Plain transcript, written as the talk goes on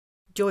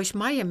Joyce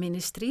Meyer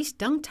Ministries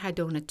dankt haar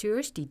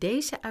donateurs die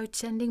deze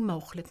uitzending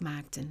mogelijk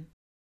maakten.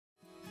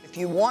 If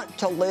you want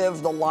to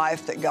live the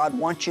life that God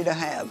wants you to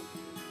have,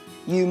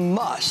 you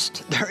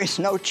must, there is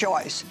no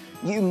choice,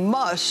 you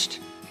must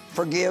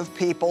forgive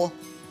people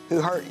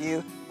who hurt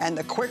you. And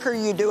the quicker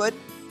you do it,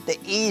 the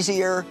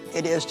easier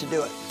it is to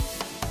do it.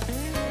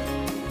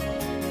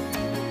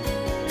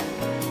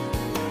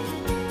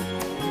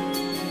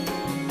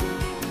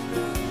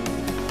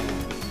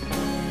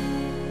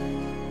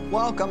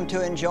 Welcome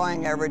to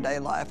Enjoying Everyday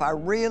Life. I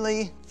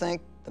really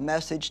think the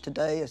message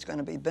today is going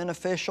to be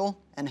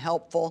beneficial and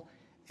helpful,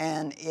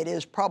 and it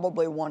is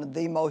probably one of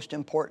the most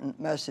important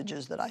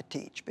messages that I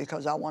teach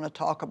because I want to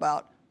talk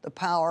about the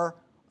power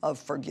of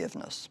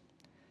forgiveness.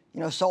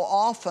 You know, so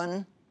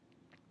often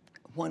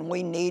when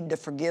we need to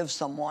forgive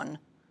someone,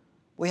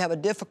 we have a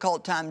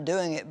difficult time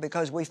doing it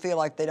because we feel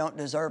like they don't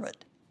deserve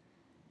it.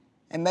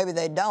 And maybe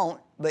they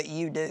don't, but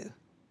you do.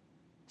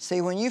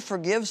 See, when you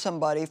forgive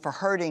somebody for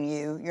hurting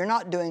you, you're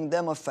not doing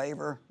them a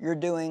favor, you're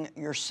doing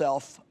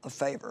yourself a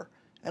favor.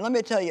 And let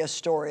me tell you a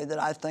story that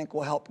I think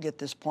will help get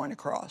this point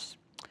across.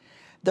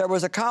 There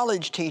was a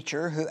college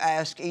teacher who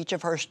asked each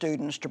of her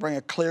students to bring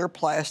a clear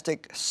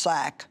plastic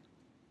sack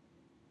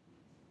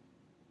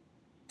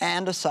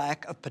and a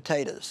sack of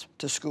potatoes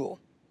to school.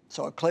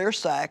 So a clear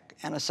sack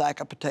and a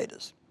sack of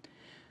potatoes.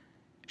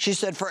 She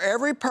said, for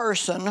every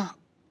person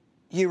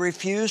you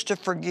refuse to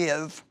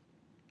forgive,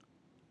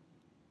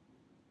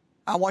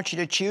 I want you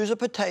to choose a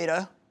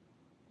potato,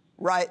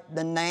 write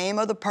the name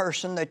of the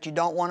person that you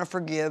don't want to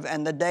forgive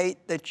and the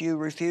date that you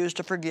refuse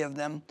to forgive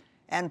them,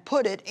 and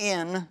put it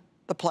in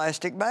the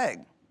plastic bag.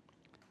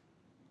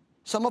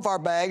 Some of our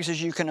bags,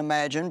 as you can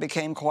imagine,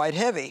 became quite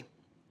heavy.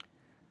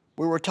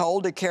 We were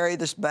told to carry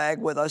this bag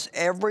with us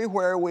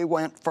everywhere we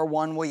went for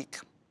 1 week,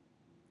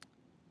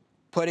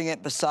 putting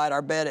it beside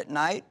our bed at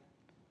night,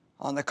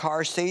 on the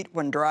car seat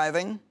when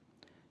driving,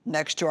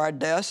 next to our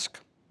desk,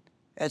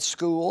 at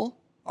school,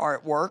 or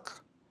at work.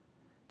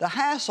 The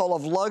hassle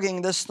of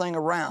lugging this thing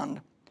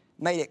around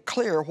made it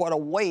clear what a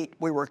weight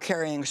we were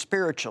carrying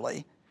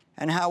spiritually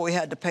and how we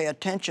had to pay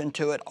attention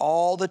to it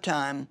all the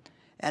time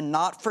and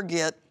not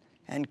forget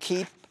and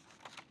keep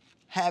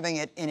having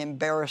it in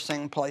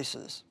embarrassing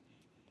places.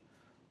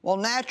 Well,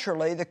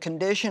 naturally, the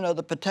condition of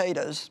the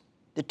potatoes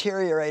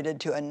deteriorated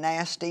to a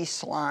nasty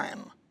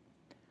slime.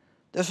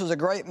 This was a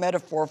great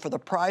metaphor for the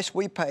price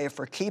we pay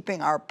for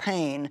keeping our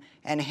pain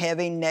and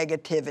heavy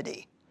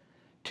negativity.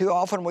 Too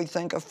often we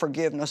think of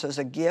forgiveness as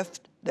a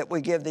gift that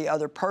we give the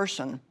other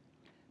person,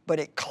 but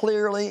it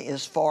clearly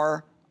is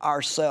for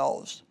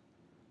ourselves.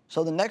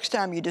 So the next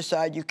time you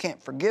decide you can't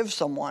forgive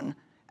someone,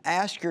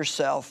 ask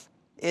yourself,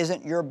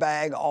 isn't your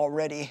bag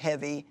already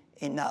heavy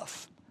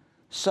enough?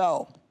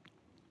 So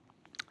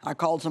I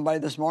called somebody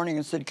this morning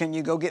and said, can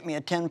you go get me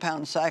a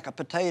 10-pound sack of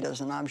potatoes?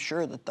 And I'm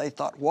sure that they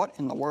thought, what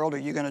in the world are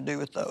you going to do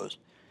with those?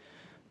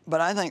 But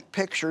I think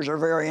pictures are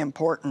very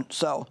important.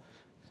 So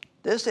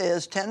this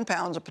is 10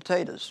 pounds of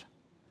potatoes.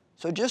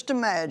 So just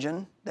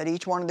imagine that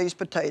each one of these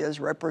potatoes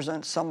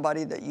represents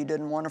somebody that you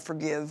didn't want to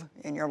forgive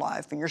in your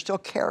life, and you're still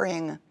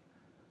carrying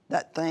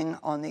that thing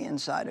on the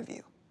inside of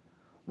you.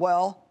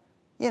 Well,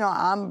 you know,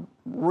 I'm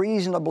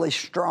reasonably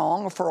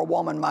strong for a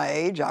woman my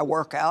age. I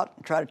work out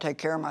and try to take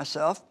care of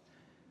myself.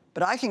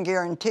 But I can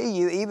guarantee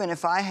you, even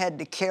if I had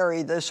to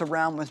carry this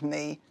around with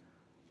me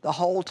the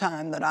whole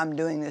time that I'm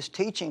doing this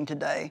teaching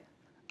today,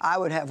 I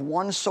would have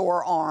one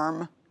sore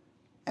arm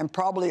and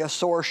probably a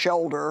sore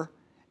shoulder,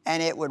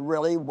 and it would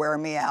really wear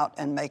me out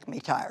and make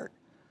me tired.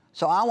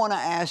 So I want to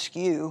ask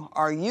you,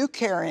 are you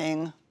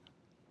carrying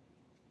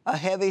a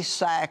heavy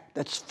sack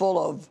that's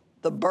full of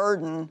the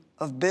burden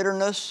of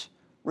bitterness,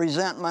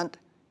 resentment,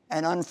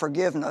 and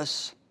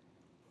unforgiveness?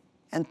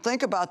 And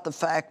think about the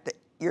fact that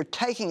you're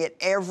taking it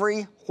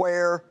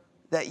everywhere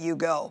that you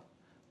go.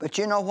 But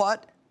you know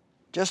what?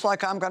 Just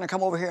like I'm going to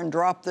come over here and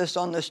drop this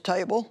on this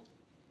table,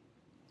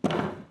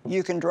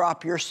 you can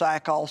drop your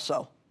sack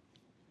also.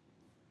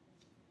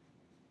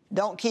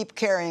 Don't keep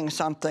carrying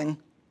something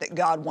that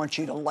God wants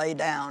you to lay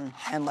down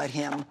and let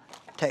Him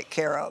take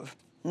care of.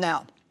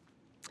 Now,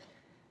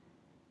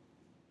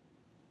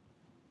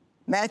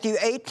 Matthew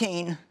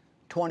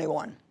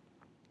 18:21.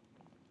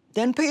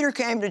 Then Peter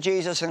came to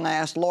Jesus and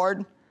asked,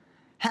 Lord,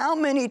 how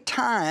many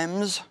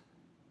times,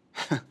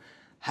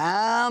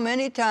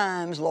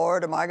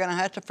 Lord, am I going to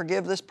have to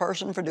forgive this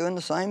person for doing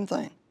the same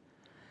thing?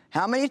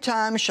 How many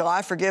times shall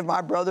I forgive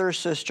my brother or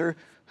sister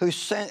who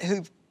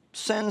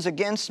sins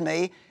against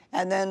me?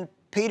 And then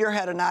Peter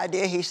had an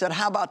idea. He said,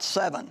 how about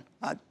 7?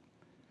 I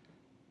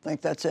think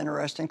that's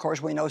interesting. Of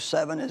course, we know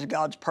 7 is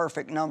God's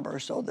perfect number,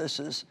 so this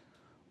is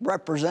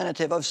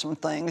representative of some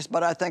things.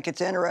 But I think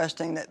it's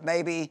interesting that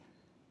maybe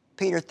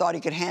Peter thought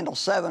he could handle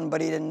 7, but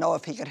he didn't know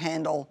if he could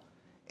handle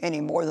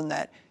any more than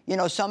that. You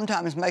know,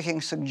 sometimes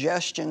making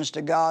suggestions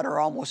to God are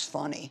almost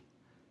funny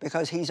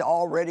because He's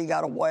already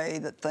got a way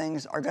that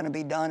things are going to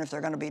be done if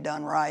they're going to be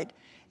done right.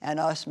 And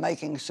us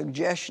making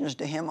suggestions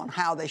to Him on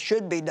how they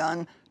should be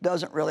done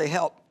doesn't really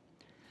help.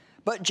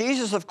 But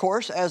Jesus, of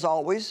course, as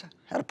always,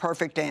 had a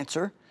perfect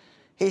answer.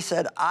 He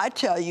said, I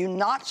tell you,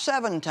 not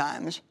 7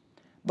 times,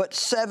 but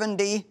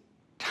 70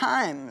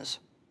 times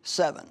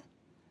 7.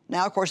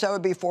 Now, of course, that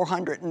would be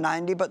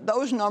 490, but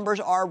those numbers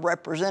are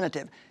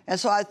representative. And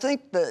so I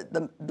think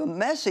the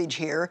message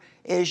here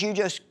is you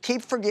just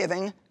keep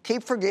forgiving,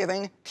 keep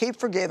forgiving, keep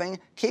forgiving,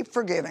 keep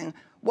forgiving.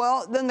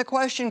 Well, then the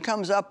question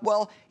comes up,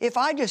 well, if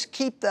I just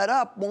keep that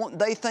up, won't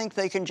they think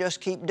they can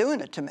just keep doing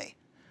it to me?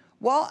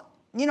 Well,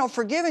 you know,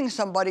 forgiving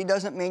somebody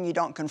doesn't mean you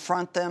don't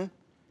confront them.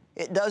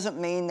 It doesn't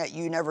mean that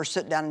you never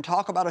sit down and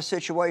talk about a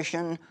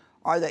situation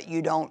or that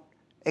you don't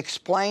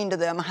explain to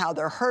them how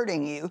they're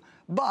hurting you.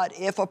 But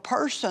if a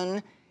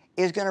person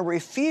is going to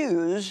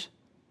refuse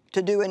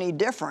to do any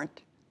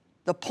different,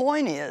 the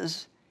point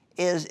is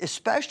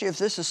especially if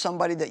this is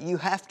somebody that you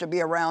have to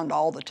be around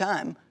all the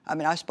time. I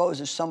mean, I suppose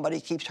if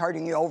somebody keeps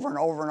hurting you over and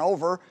over and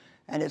over,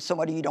 and it's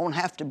somebody you don't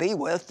have to be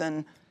with,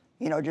 then,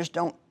 you know, just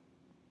don't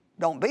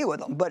be with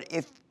them. But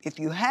if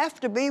you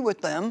have to be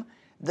with them,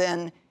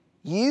 then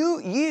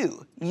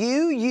you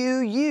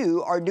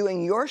are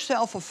doing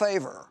yourself a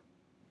favor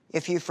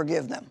if you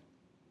forgive them.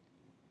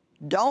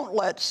 Don't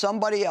let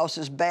somebody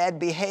else's bad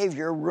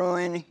behavior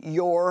ruin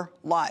your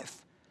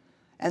life.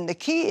 And the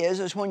key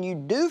is when you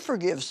do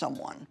forgive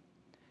someone,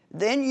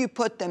 then you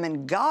put them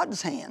in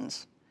God's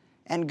hands,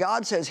 and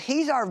God says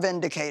He's our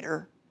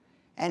vindicator,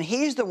 and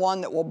He's the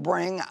one that will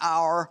bring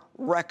our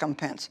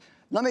recompense.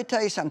 Let me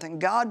tell you something.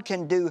 God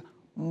can do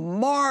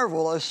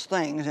marvelous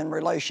things in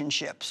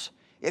relationships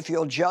if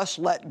you'll just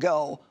let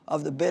go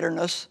of the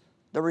bitterness,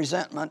 the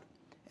resentment,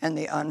 and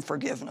the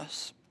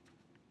unforgiveness.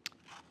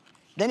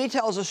 Then He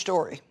tells a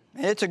story,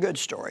 and it's a good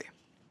story.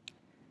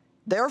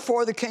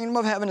 Therefore, the kingdom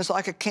of heaven is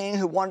like a king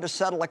who wanted to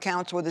settle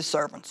accounts with his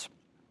servants.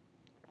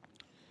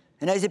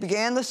 And as he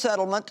began the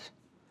settlement,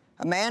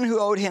 a man who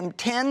owed him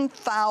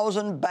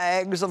 10,000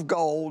 bags of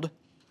gold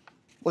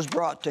was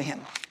brought to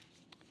him.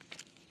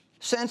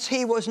 Since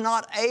he was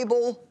not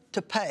able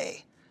to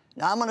pay.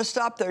 Now, I'm going to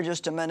stop there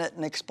just a minute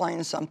and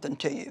explain something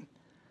to you.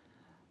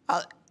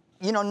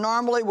 You know,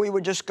 normally we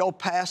would just go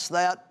past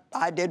that.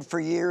 I did for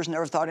years,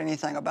 never thought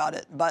anything about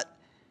it. But,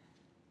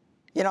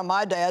 you know,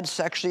 my dad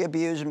sexually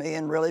abused me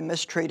and really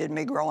mistreated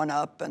me growing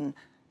up. And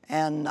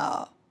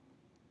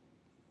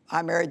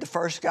I married the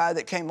first guy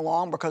that came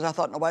along because I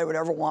thought nobody would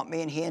ever want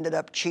me, and he ended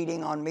up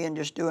cheating on me and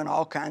just doing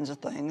all kinds of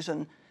things.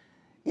 And,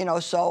 you know,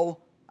 so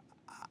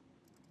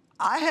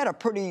I had a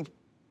pretty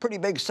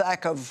big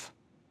sack of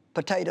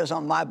potatoes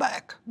on my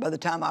back by the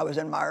time I was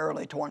in my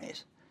early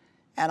 20s.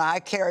 And I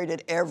carried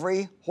it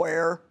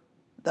everywhere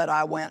that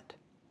I went.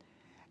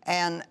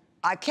 And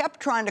I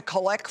kept trying to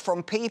collect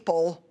from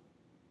people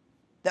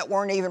that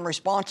weren't even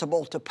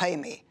responsible to pay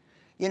me.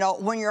 You know,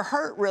 when you're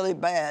hurt really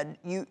bad,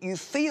 you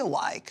feel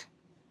like,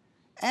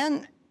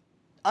 and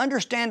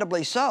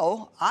understandably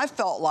so, I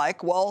felt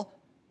like, well,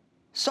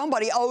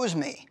 somebody owes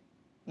me.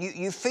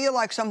 You feel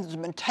like something's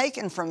been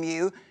taken from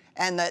you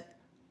and that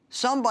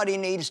somebody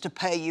needs to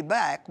pay you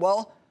back.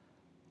 Well,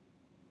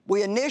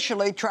 we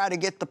initially try to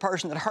get the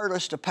person that hurt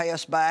us to pay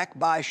us back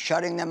by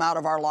shutting them out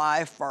of our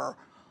life or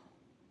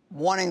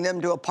wanting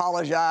them to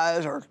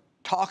apologize or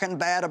talking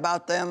bad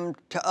about them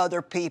to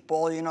other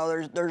people. You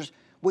know,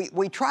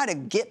 we try to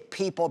get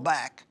people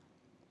back.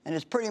 And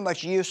it's pretty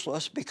much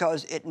useless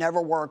because it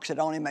never works. It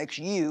only makes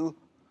you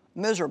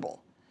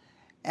miserable.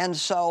 And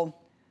so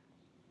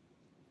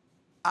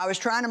I was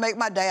trying to make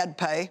my dad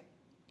pay,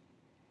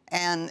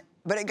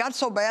 but it got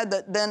so bad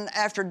that then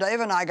after Dave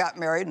and I got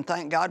married, and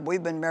thank God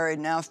we've been married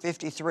now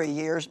 53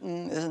 years.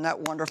 Isn't that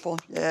wonderful?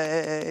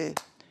 Yay.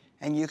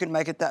 And you can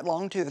make it that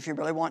long, too, if you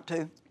really want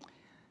to.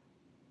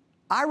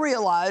 I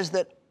realized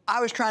that I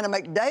was trying to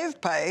make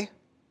Dave pay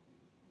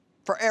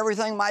for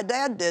everything my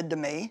dad did to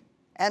me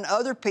and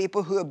other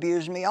people who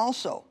abused me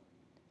also.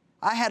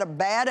 I had a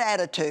bad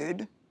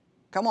attitude.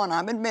 Come on,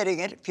 I'm admitting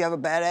it. If you have a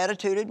bad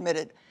attitude, admit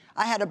it.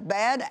 I had a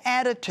bad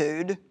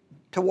attitude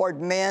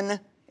toward men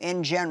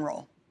in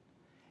general.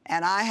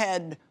 And I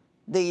had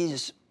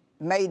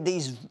made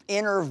these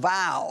inner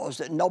vows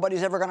that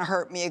nobody's ever going to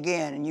hurt me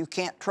again, and you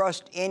can't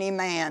trust any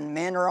man.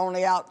 Men are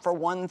only out for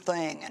one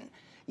thing. And,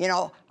 you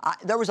know,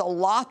 there was a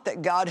lot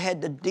that God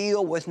had to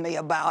deal with me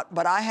about,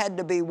 but I had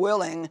to be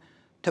willing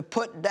to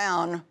put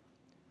down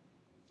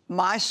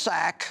my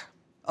sack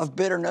of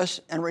bitterness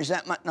and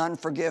resentment and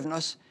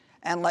unforgiveness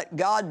and let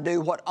God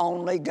do what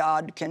only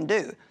God can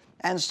do.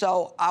 And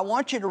so I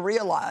want you to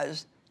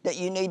realize that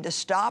you need to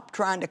stop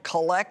trying to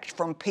collect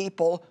from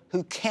people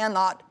who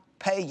cannot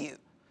pay you.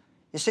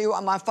 You see,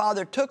 what my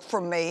father took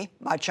from me,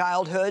 my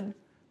childhood,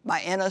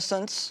 my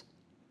innocence,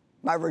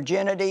 my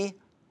virginity,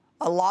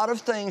 a lot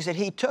of things that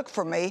he took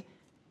from me,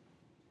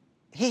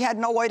 he had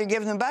no way to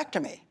give them back to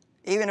me.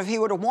 Even if he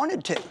would have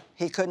wanted to,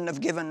 he couldn't have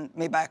given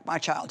me back my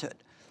childhood.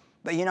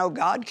 But you know,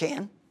 God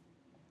can.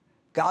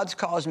 God's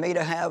caused me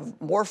to have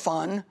more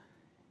fun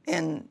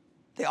in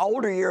the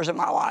older years of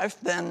my life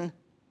than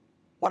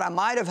what I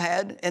might have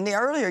had in the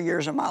earlier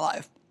years of my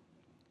life.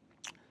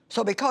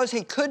 So because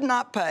he could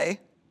not pay,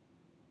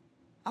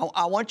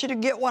 I want you to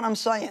get what I'm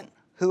saying.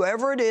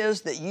 Whoever it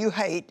is that you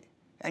hate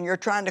and you're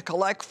trying to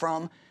collect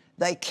from,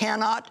 they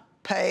cannot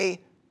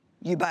pay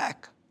you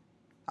back.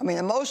 I mean,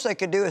 the most they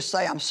could do is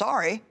say, I'm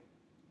sorry.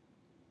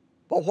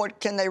 But what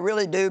can they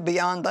really do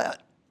beyond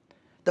that?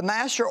 The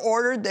master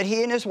ordered that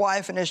he and his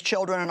wife and his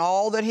children and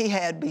all that he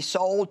had be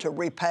sold to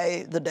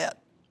repay the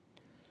debt.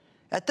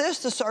 At this,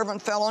 the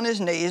servant fell on his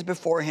knees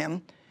before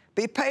him.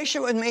 Be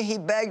patient with me, he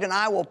begged, and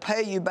I will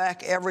pay you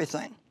back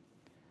everything.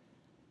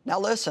 Now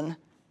listen,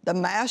 the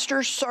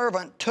master's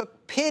servant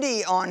took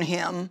pity on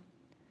him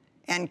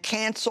and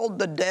canceled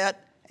the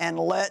debt and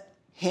let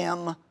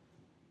him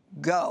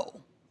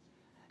go.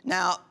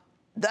 Now,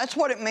 that's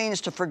what it means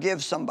to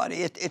forgive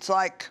somebody. It's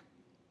like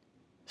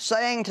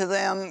saying to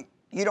them,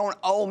 you don't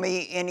owe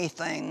me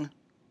anything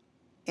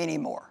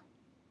anymore.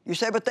 You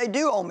say, but they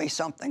do owe me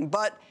something.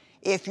 But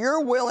if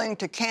you're willing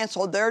to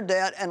cancel their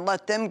debt and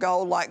let them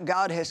go like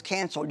God has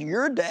canceled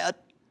your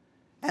debt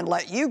and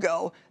let you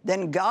go,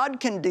 then God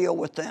can deal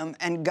with them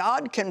and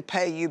God can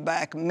pay you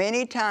back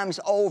many times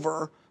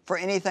over for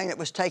anything that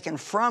was taken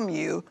from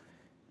you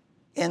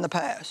in the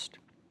past.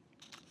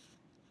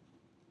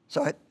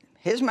 So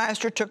his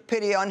master took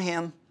pity on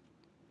him,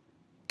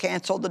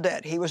 canceled the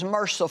debt. He was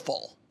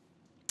merciful.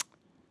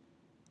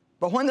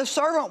 But when the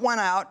servant went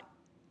out,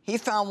 he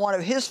found one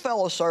of his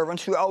fellow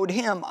servants who owed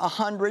him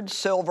 100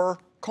 silver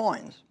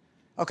coins.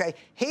 Okay,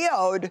 he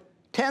owed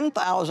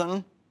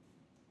 10,000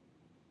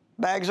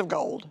 bags of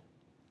gold.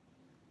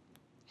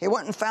 He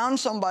went and found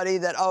somebody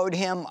that owed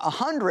him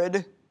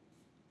 100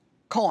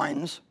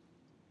 coins,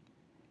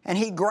 and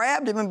he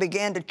grabbed him and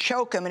began to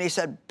choke him, and he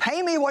said,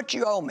 pay me what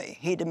you owe me,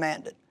 he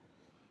demanded.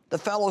 The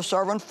fellow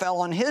servant fell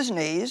on his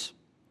knees,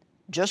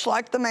 just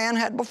like the man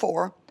had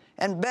before,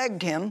 and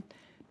begged him,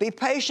 be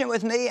patient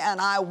with me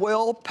and I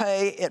will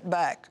pay it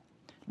back.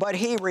 But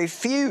he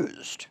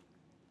refused.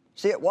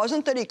 See, it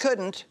wasn't that he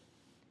couldn't,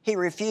 he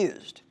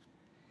refused.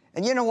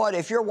 And you know what,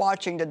 if you're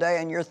watching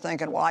today and you're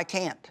thinking, well, I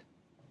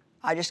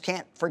just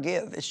can't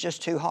forgive, it's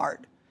just too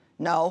hard.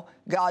 No,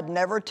 God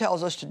never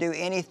tells us to do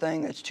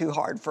anything that's too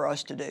hard for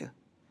us to do.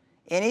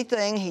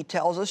 Anything he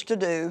tells us to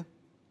do,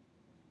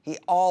 he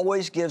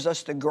always gives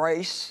us the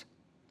grace,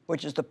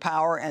 which is the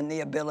power and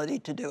the ability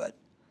to do it.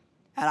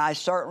 And I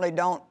certainly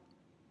don't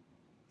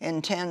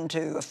intend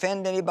to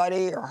offend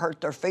anybody or hurt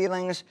their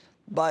feelings,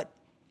 but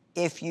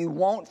if you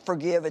won't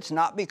forgive, it's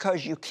not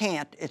because you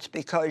can't, it's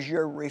because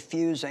you're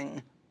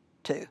refusing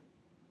to.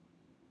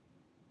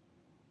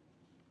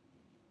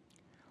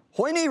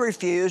 When he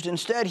refused,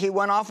 instead he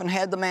went off and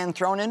had the man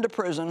thrown into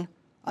prison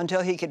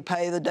until he could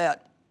pay the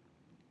debt.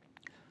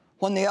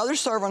 When the other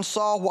servants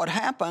saw what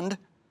happened,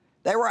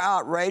 they were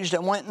outraged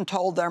and went and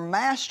told their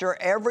master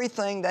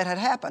everything that had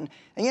happened.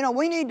 And you know,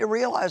 we need to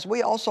realize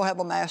we also have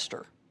a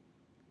master.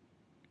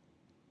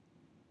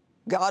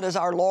 God is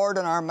our Lord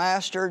and our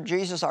Master,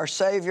 Jesus our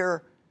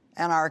Savior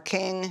and our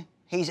King.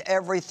 He's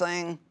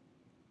everything,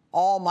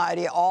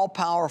 almighty,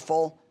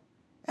 all-powerful,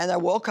 and there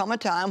will come a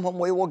time when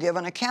we will give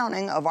an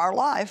accounting of our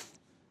life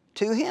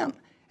to Him.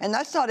 And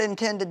that's not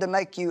intended to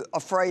make you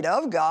afraid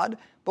of God,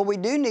 but we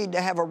do need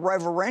to have a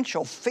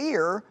reverential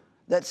fear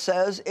that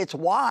says it's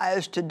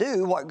wise to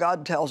do what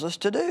God tells us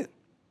to do.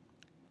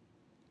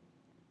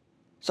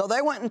 So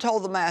they went and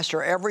told the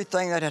master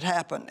everything that had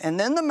happened. And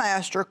then the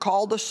master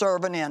called the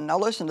servant in. Now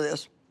listen to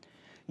this.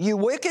 You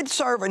wicked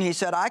servant, he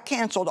said, I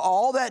canceled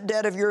all that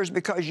debt of yours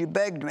because you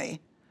begged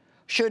me.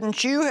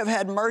 Shouldn't you have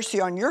had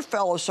mercy on your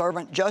fellow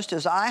servant just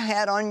as I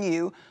had on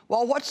you?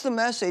 Well, what's the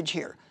message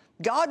here?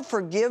 God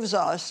forgives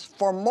us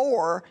for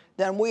more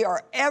than we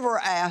are ever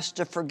asked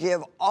to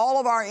forgive all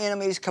of our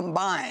enemies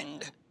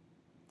combined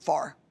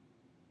for.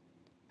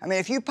 I mean,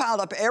 if you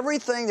piled up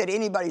everything that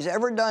anybody's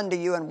ever done to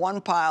you in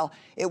one pile,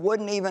 it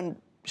wouldn't even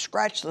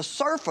scratch the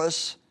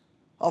surface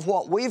of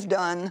what we've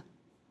done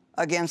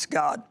against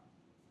God.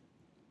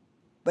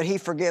 But He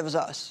forgives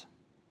us.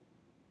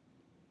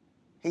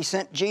 He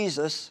sent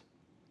Jesus,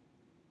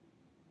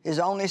 His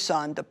only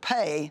Son, to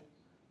pay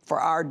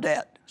for our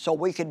debt so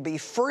we could be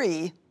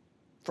free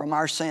from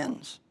our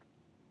sins.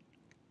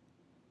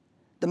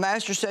 The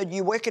master said,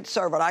 you wicked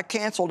servant, I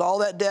canceled all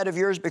that debt of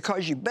yours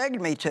because you begged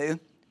me to.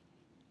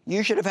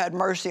 You should have had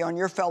mercy on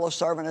your fellow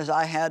servant as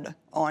I had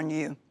on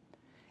you.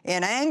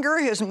 In anger,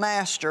 his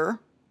master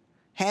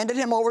handed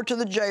him over to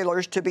the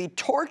jailers to be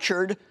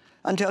tortured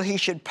until he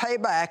should pay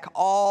back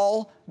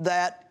all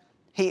that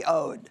he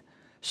owed.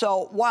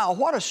 So, wow,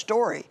 what a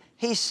story.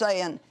 He's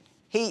saying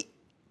he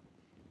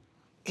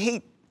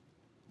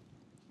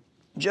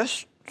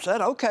just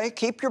said, okay,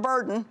 keep your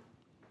burden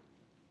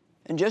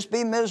and just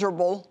be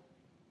miserable.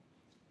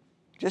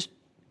 Just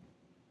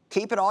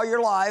keep it all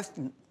your life.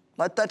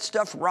 Let that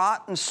stuff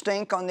rot and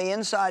stink on the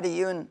inside of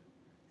you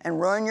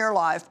and ruin your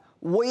life.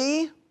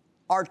 We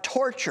are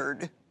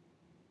tortured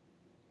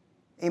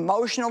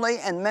emotionally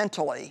and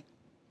mentally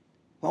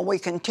when we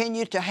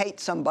continue to hate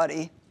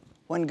somebody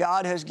when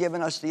God has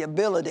given us the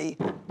ability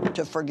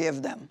to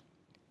forgive them.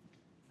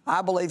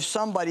 I believe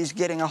somebody's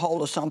getting a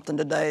hold of something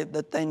today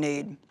that they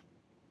need.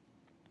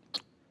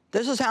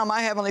 This is how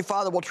my Heavenly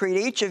Father will treat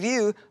each of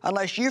you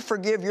unless you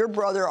forgive your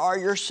brother or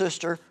your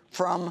sister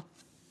from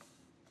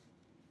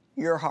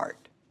your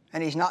heart.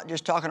 And He's not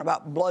just talking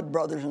about blood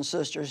brothers and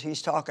sisters.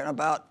 He's talking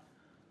about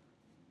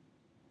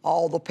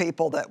all the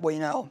people that we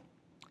know.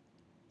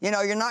 You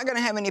know, you're not going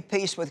to have any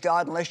peace with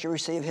God unless you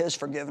receive His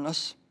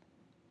forgiveness.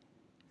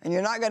 And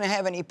you're not going to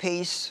have any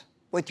peace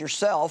with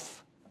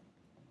yourself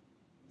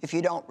if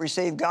you don't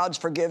receive God's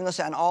forgiveness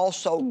and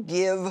also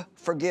give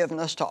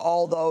forgiveness to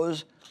all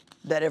those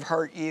that have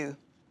hurt you.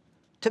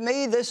 To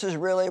me, this is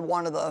really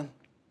one of the,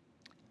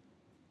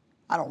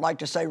 I don't like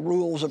to say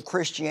rules of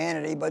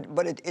Christianity, but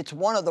it's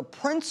one of the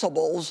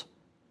principles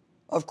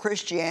of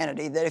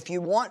Christianity, that if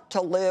you want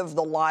to live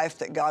the life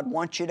that God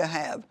wants you to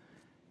have,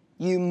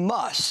 you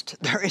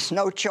must, there is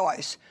no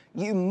choice,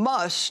 you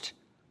must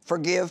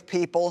forgive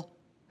people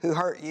who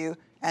hurt you.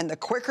 And the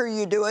quicker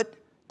you do it,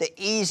 the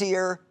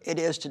easier it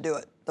is to do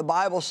it. The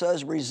Bible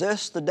says,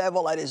 resist the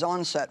devil at his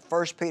onset,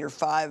 1 Peter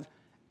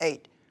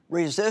 5:8.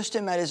 Resist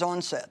him at his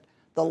onset.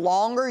 The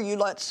longer you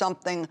let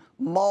something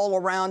mull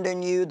around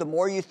in you, the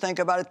more you think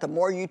about it, the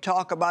more you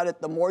talk about it,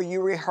 the more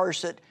you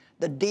rehearse it,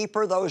 the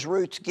deeper those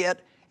roots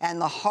get, and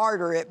the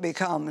harder it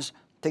becomes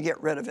to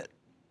get rid of it.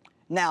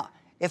 Now,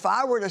 if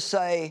I were to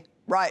say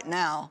right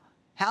now,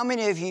 how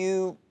many of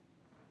you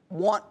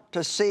want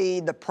to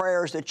see the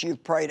prayers that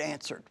you've prayed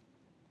answered?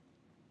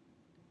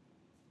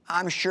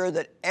 I'm sure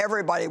that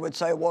everybody would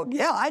say, well,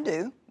 yeah, I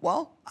do.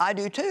 Well, I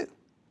do too.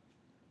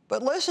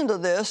 But listen to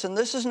this, and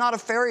this is not a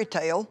fairy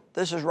tale.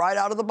 This is right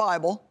out of the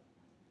Bible.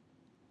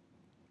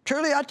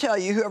 Truly I tell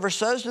you, whoever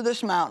says to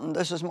this mountain,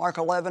 this is Mark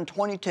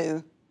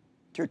 11:22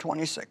 through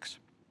 26.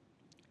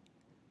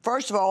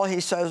 First of all,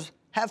 he says,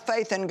 have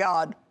faith in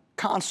God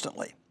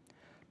constantly.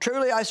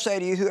 Truly I say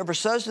to you, whoever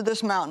says to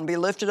this mountain, be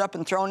lifted up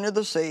and thrown into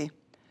the sea,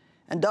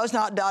 and does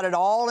not doubt at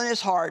all in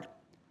his heart,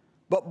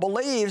 but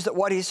believes that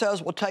what he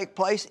says will take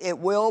place, it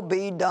will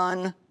be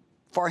done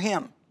for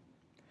him.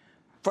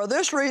 For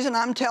this reason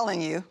I'm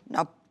telling you,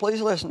 now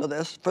please listen to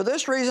this, for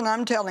this reason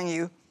I'm telling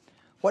you,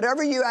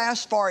 whatever you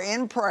ask for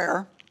in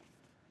prayer,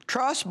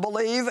 trust,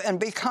 believe, and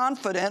be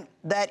confident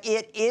that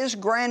it is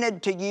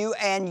granted to you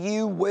and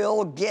you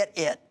will get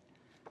it.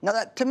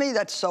 Now, to me,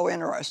 that's so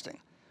interesting.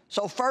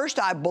 So first,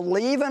 I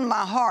believe in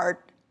my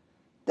heart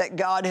that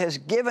God has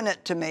given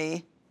it to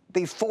me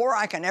before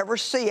I can ever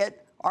see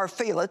it or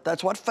feel it.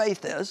 That's what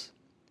faith is.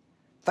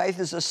 Faith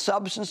is the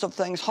substance of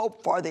things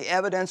hoped for, the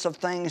evidence of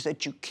things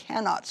that you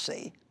cannot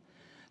see.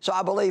 So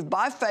I believe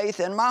by faith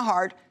in my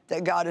heart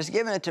that God has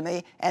given it to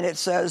me, and it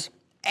says,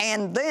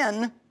 and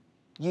then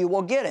you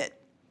will get it.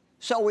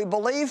 So we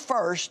believe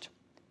first,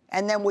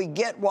 and then we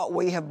get what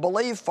we have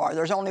believed for.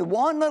 There's only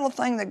one little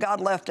thing that God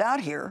left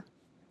out here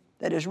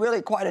that is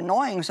really quite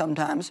annoying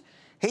sometimes.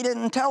 He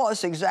didn't tell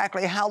us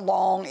exactly how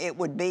long it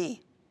would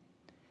be.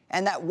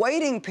 And that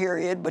waiting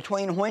period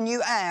between when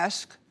you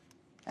ask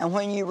and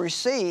when you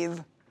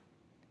receive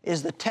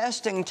is the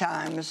testing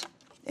times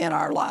in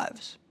our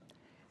lives.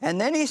 And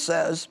then he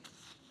says,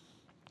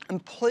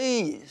 and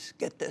please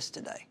get this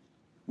today.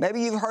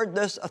 Maybe you've heard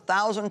this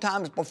 1,000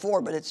 times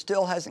before, but it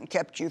still hasn't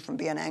kept you from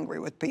being angry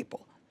with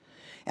people.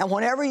 And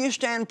whenever you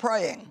stand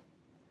praying,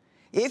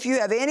 if you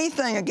have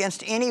anything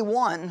against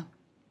anyone,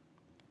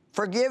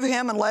 forgive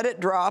him and let it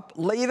drop.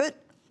 Leave it,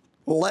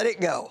 let it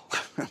go.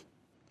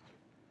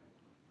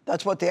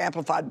 That's what the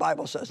Amplified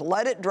Bible says.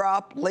 Let it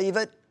drop, leave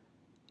it,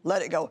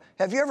 let it go.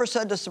 Have you ever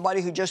said to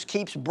somebody who just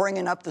keeps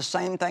bringing up the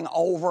same thing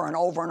over and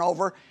over and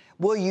over,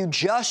 will you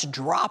just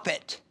drop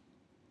it?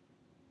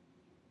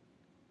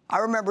 I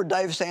remember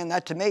Dave saying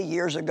that to me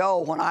years ago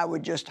when I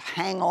would just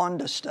hang on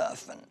to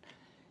stuff. And,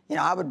 you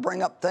know, I would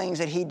bring up things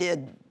that he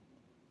did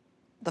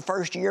the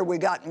first year we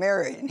got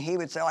married. And he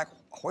would say, like,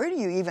 where do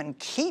you even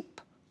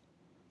keep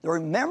the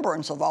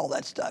remembrance of all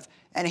that stuff?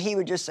 And he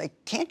would just say,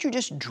 can't you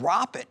just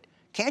drop it?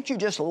 Can't you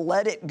just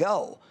let it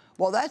go?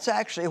 Well, that's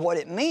actually what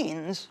it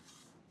means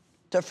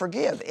to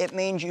forgive. It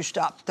means you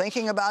stop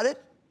thinking about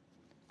it.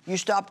 You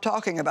stop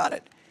talking about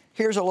it.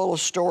 Here's a little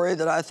story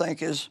that I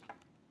think is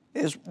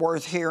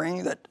worth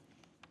hearing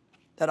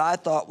that I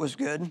thought was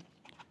good.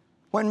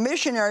 When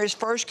missionaries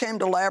first came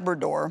to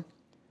Labrador,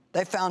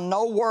 they found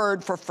no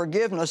word for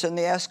forgiveness in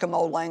the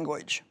Eskimo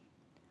language.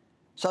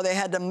 So they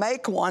had to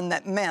make one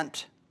that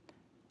meant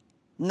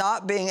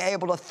not being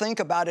able to think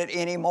about it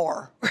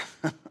anymore.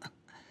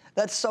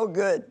 That's so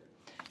good.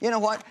 You know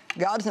what?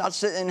 God's not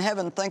sitting in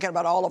heaven thinking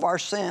about all of our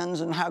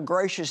sins and how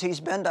gracious He's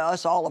been to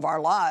us all of our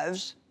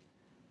lives.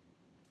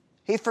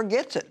 He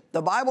forgets it.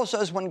 The Bible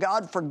says when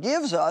God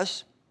forgives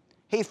us,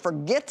 He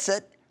forgets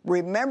it,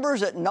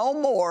 remembers it no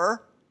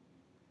more,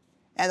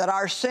 and that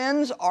our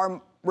sins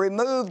are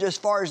removed as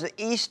far as the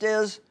east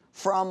is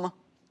from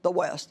the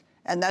west.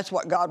 And that's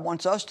what God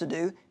wants us to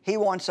do. He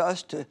wants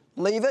us to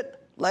leave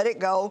it, let it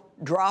go,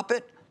 drop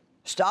it,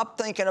 stop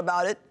thinking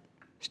about it,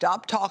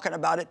 stop talking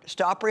about it,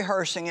 stop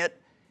rehearsing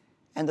it,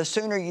 and the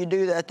sooner you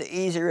do that, the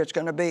easier it's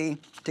going to be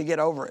to get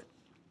over it.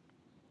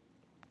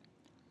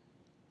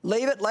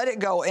 Leave it, let it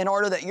go, in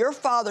order that your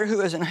Father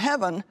who is in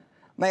heaven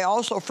may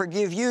also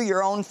forgive you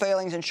your own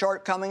failings and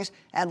shortcomings,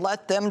 and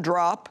let them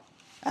drop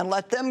and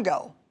let them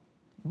go.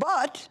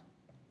 But,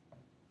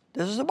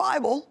 this is the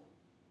Bible,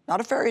 not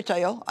a fairy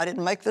tale. I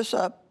didn't make this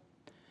up.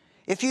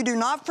 If you do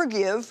not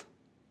forgive,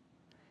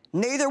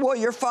 neither will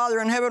your Father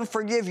in heaven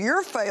forgive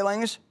your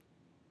failings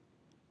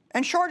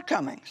and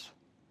shortcomings.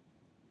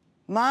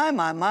 My.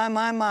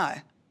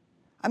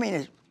 I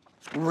mean,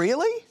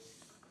 really?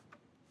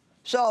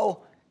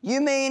 So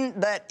you mean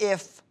that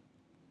if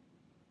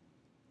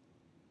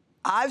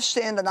I've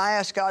sinned and I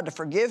ask God to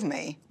forgive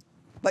me,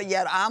 but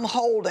yet I'm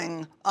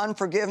holding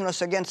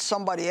unforgiveness against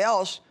somebody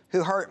else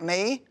who hurt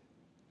me,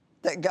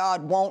 that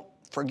God won't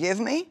forgive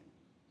me?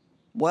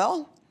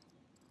 Well,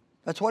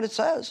 that's what it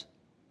says.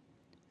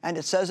 And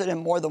it says it in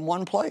more than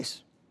one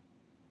place.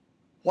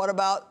 What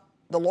about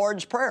the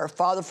Lord's Prayer?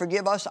 Father,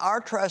 forgive us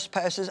our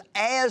trespasses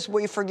as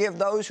we forgive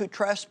those who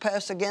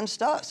trespass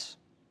against us.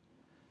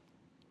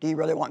 Do you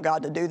really want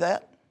God to do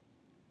that?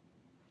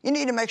 You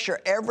need to make sure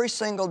every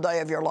single day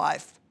of your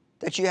life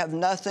that you have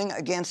nothing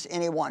against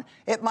anyone.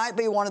 It might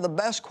be one of the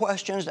best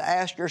questions to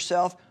ask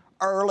yourself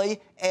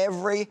early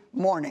every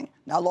morning.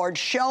 Now, Lord,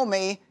 show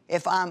me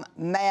if I'm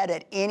mad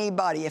at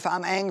anybody, if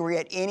I'm angry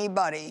at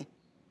anybody,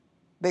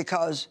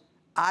 because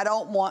I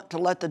don't want to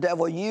let the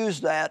devil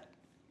use that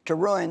to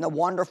ruin the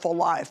wonderful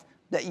life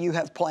that you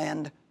have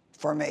planned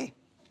for me.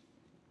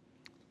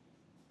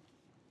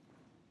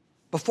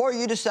 Before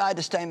you decide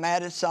to stay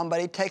mad at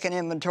somebody, take an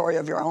inventory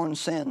of your own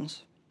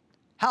sins.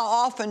 How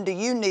often do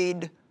you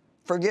need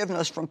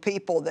forgiveness from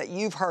people that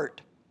you've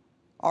hurt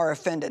or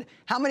offended?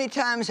 How many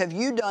times have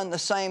you done the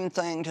same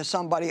thing to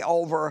somebody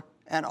over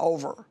and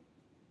over?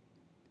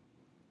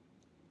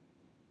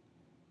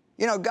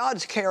 You know,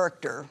 God's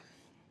character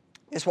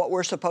is what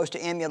we're supposed to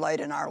emulate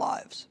in our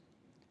lives.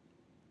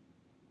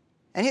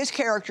 And His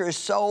character is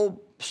so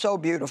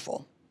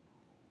beautiful.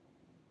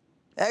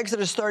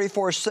 Exodus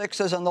 34:6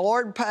 says, and the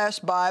Lord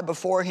passed by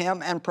before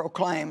him and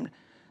proclaimed,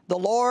 the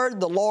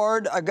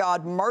Lord, a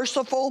God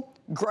merciful,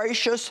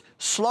 gracious,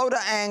 slow to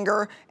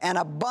anger, and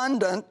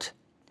abundant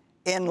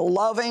in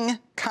loving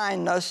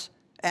kindness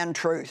and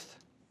truth.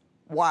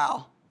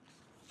 Wow.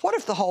 What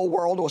if the whole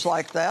world was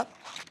like that?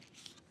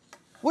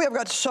 We have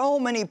got so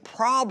many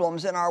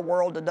problems in our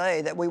world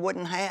today that we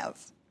wouldn't have.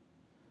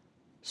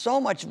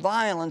 So much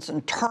violence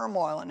and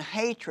turmoil and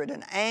hatred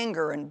and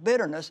anger and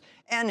bitterness.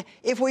 And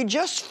if we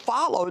just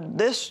followed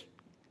this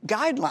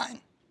guideline,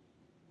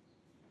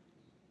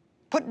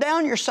 put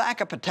down your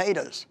sack of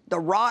potatoes, the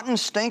rotten,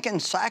 stinking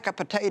sack of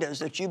potatoes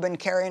that you've been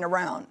carrying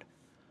around,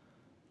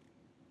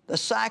 the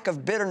sack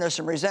of bitterness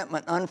and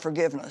resentment and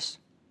unforgiveness.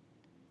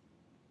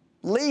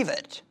 Leave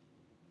it.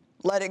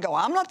 Let it go.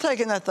 I'm not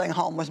taking that thing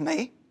home with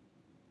me.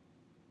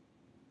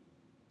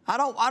 I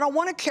don't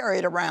want to carry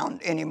it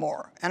around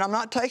anymore, and I'm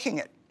not taking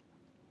it.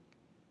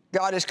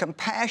 God is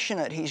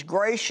compassionate. He's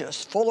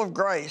gracious, full of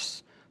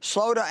grace,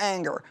 slow to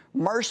anger,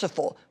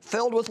 merciful,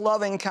 filled with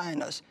loving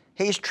kindness.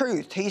 He's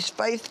truth. He's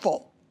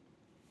faithful.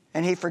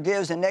 And He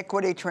forgives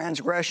iniquity,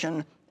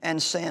 transgression,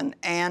 and sin,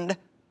 and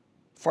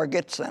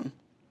forgets them.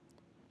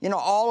 You know,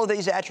 all of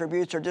these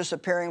attributes are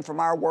disappearing from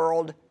our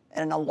world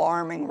at an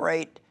alarming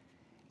rate,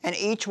 and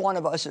each one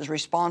of us is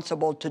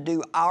responsible to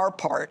do our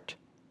part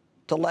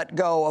to let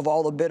go of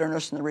all the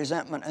bitterness and the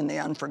resentment and the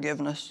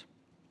unforgiveness.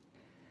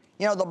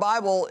 You know, the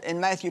Bible in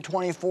Matthew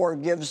 24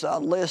 gives a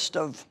list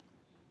of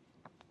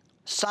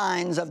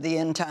signs of the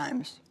end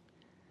times.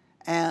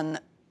 And,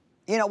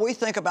 you know, we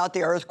think about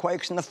the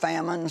earthquakes and the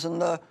famines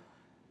and the,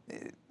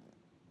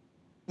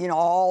 you know,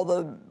 all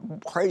the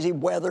crazy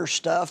weather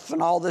stuff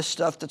and all this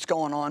stuff that's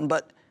going on.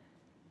 But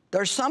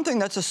there's something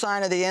that's a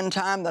sign of the end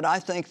time that I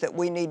think that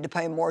we need to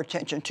pay more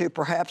attention to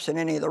perhaps than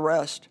any of the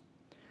rest.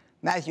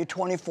 Matthew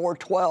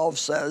 24:12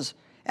 says,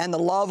 and the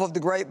love of the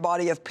great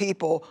body of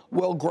people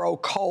will grow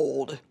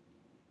cold.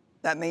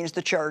 That means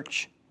the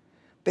church,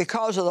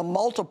 because of the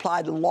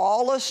multiplied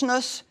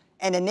lawlessness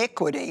and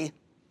iniquity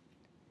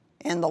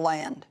in the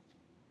land.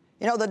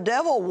 You know, the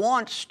devil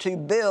wants to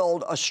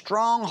build a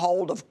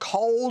stronghold of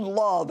cold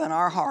love in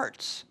our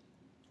hearts.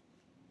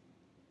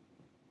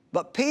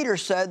 But Peter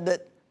said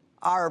that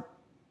our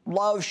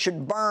love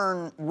should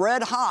burn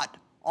red hot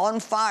on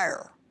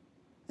fire,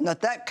 and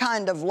that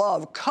kind of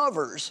love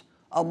covers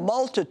a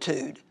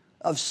multitude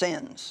of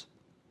sins.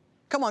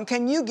 Come on,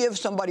 can you give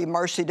somebody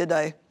mercy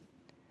today?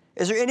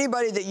 Is there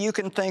anybody that you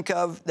can think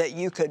of that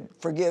you could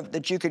forgive,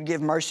 that you could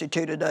give mercy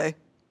to today?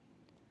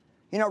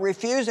 You know,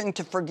 refusing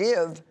to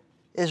forgive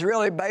is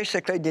really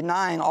basically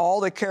denying all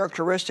the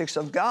characteristics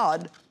of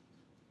God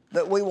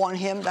that we want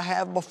Him to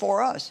have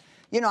before us.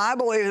 You know, I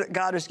believe that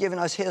God has given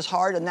us His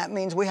heart, and that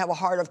means we have a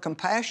heart of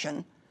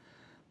compassion.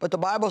 But the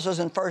Bible says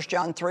in 1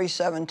 John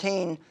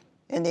 3:17,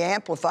 in the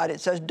Amplified, it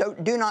says,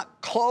 do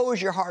not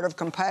close your heart of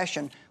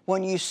compassion.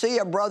 When you see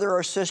a brother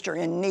or sister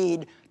in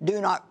need,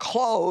 do not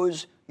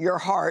close your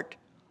heart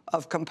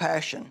of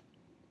compassion.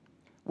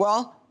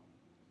 Well,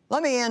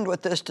 let me end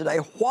with this today.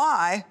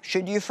 Why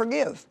should you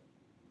forgive?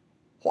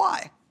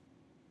 Why?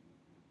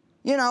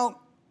 You know,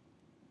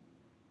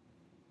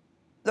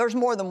 there's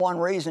more than one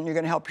reason you're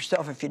going to help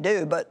yourself if you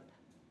do, but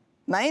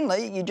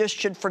mainly you just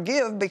should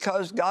forgive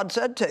because God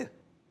said to.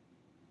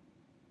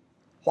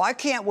 Why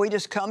can't we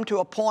just come to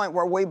a point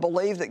where we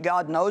believe that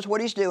God knows what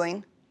He's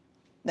doing,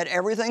 that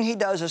everything He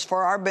does is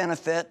for our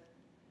benefit,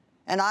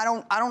 And I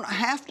don't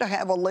have to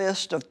have a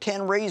list of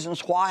 10 reasons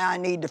why I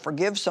need to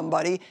forgive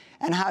somebody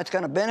and how it's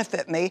going to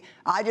benefit me.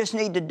 I just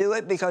need to do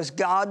it because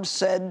God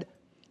said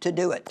to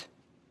do it.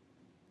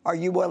 Are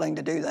you willing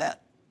to do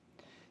that?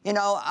 You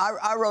know,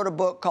 I wrote a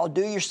book called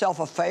Do Yourself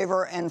a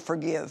Favor and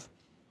Forgive.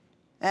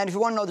 And if you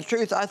want to know the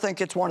truth, I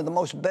think it's one of the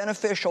most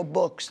beneficial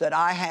books that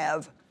I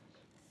have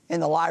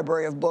in the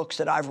library of books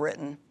that I've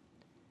written.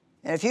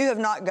 And if you have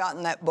not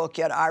gotten that book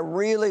yet, I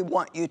really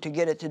want you to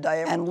get it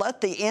today and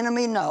let the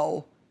enemy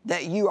know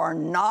that you are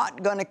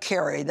not going to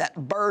carry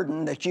that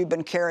burden that you've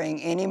been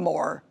carrying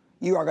anymore.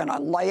 You are going to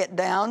lay it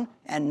down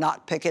and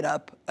not pick it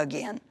up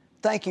again.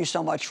 Thank you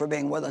so much for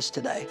being with us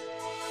today.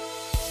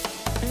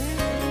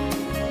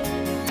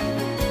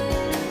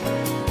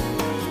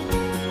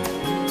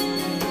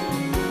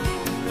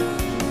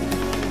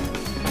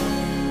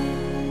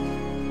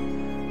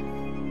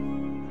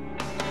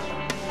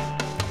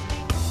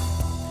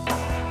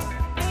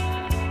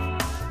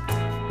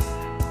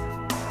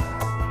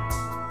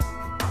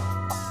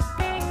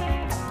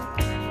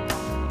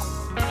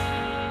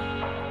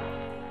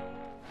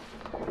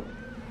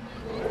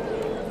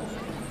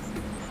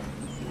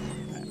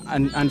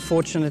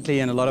 Unfortunately,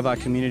 in a lot of our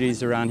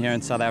communities around here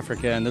in South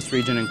Africa and this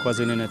region in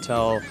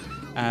KwaZulu-Natal,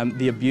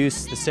 the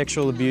abuse, the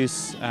sexual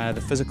abuse,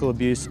 the physical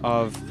abuse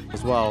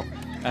as well,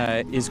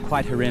 is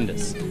quite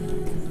horrendous.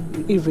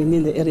 Even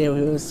in the area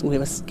we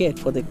were scared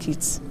for the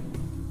kids.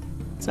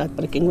 It's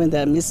heartbreaking when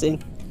they're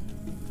missing.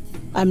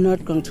 I'm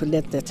not going to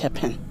let that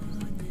happen.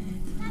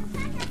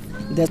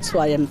 That's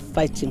why I'm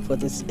fighting for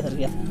this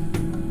area.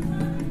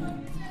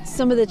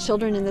 Some of the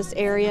children in this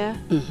area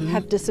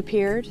have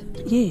disappeared?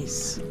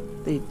 Yes.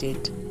 They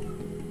did.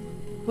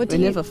 We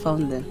never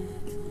found them.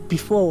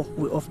 Before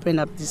we open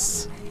up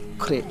this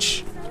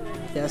crèche,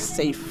 they are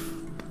safe,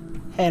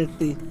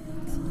 healthy,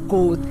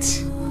 good.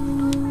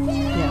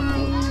 Yeah,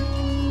 good.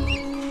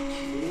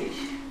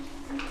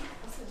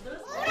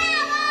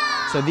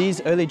 So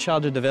these early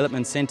childhood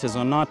development centers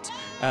are not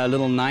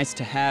little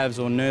nice-to-haves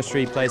or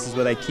nursery places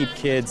where they keep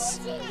kids,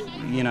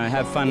 you know,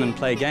 have fun and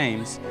play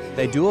games.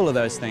 They do all of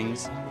those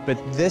things, but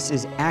this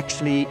is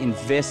actually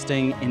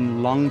investing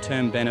in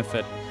long-term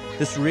benefit.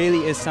 This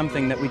really is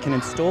something that we can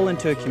install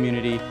into a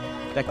community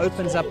that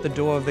opens up the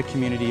door of the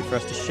community for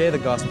us to share the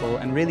gospel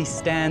and really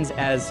stands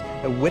as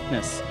a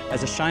witness,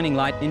 as a shining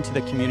light into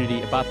the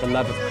community about the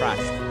love of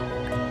Christ.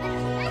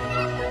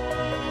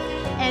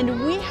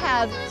 And we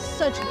have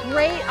such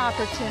great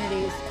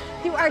opportunities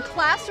through our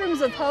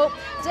Classrooms of Hope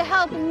to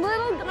help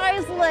little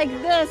guys like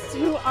this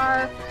who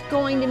are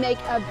going to make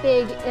a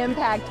big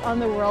impact on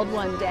the world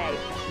one day.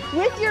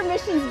 With your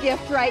missions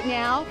gift right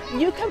now,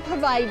 you can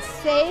provide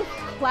safe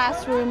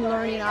classroom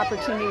learning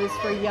opportunities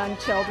for young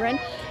children.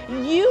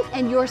 You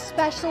and your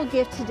special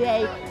gift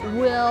today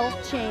will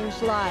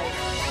change lives.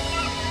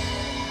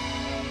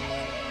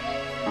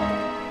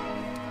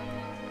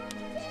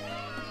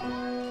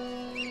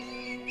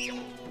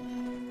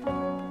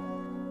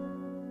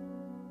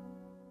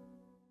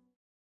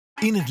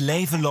 In het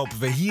leven lopen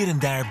we hier en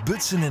daar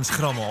butsen en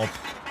schrammen op.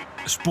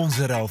 Spons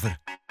erover.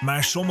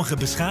 Maar sommige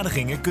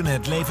beschadigingen kunnen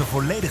het leven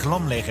volledig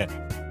lam leggen.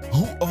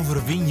 Hoe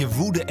overwin je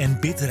woede en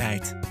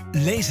bitterheid?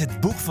 Lees het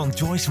boek van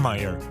Joyce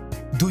Meyer.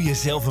 Doe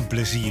jezelf een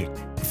plezier.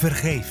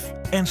 Vergeef.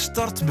 En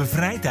start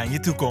bevrijd aan je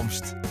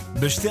toekomst.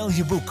 Bestel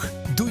je boek.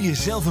 Doe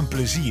jezelf een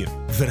plezier.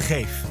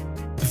 Vergeef.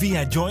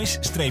 Via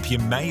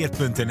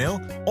joyce-meyer.nl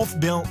of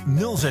bel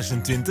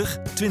 026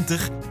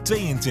 20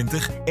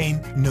 22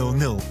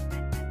 100.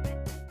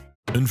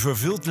 Een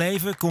vervuld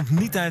leven komt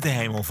niet uit de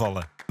hemel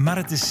vallen. Maar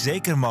het is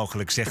zeker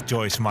mogelijk, zegt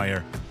Joyce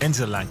Meyer. En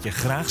ze laat je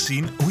graag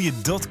zien hoe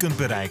je dat kunt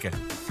bereiken.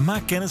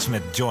 Maak kennis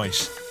met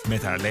Joyce.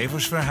 Met haar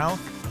levensverhaal,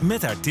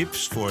 met haar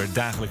tips voor het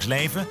dagelijks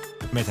leven,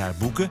 met haar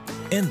boeken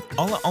en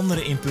alle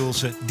andere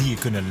impulsen die je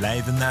kunnen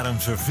leiden naar een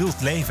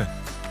vervuld leven.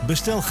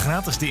 Bestel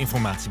gratis de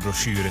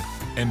informatiebrochure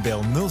en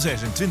bel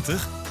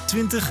 026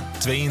 20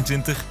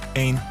 22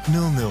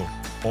 100.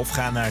 Of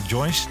ga naar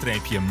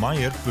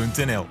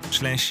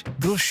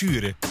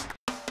joyce-meyer.nl/brochure.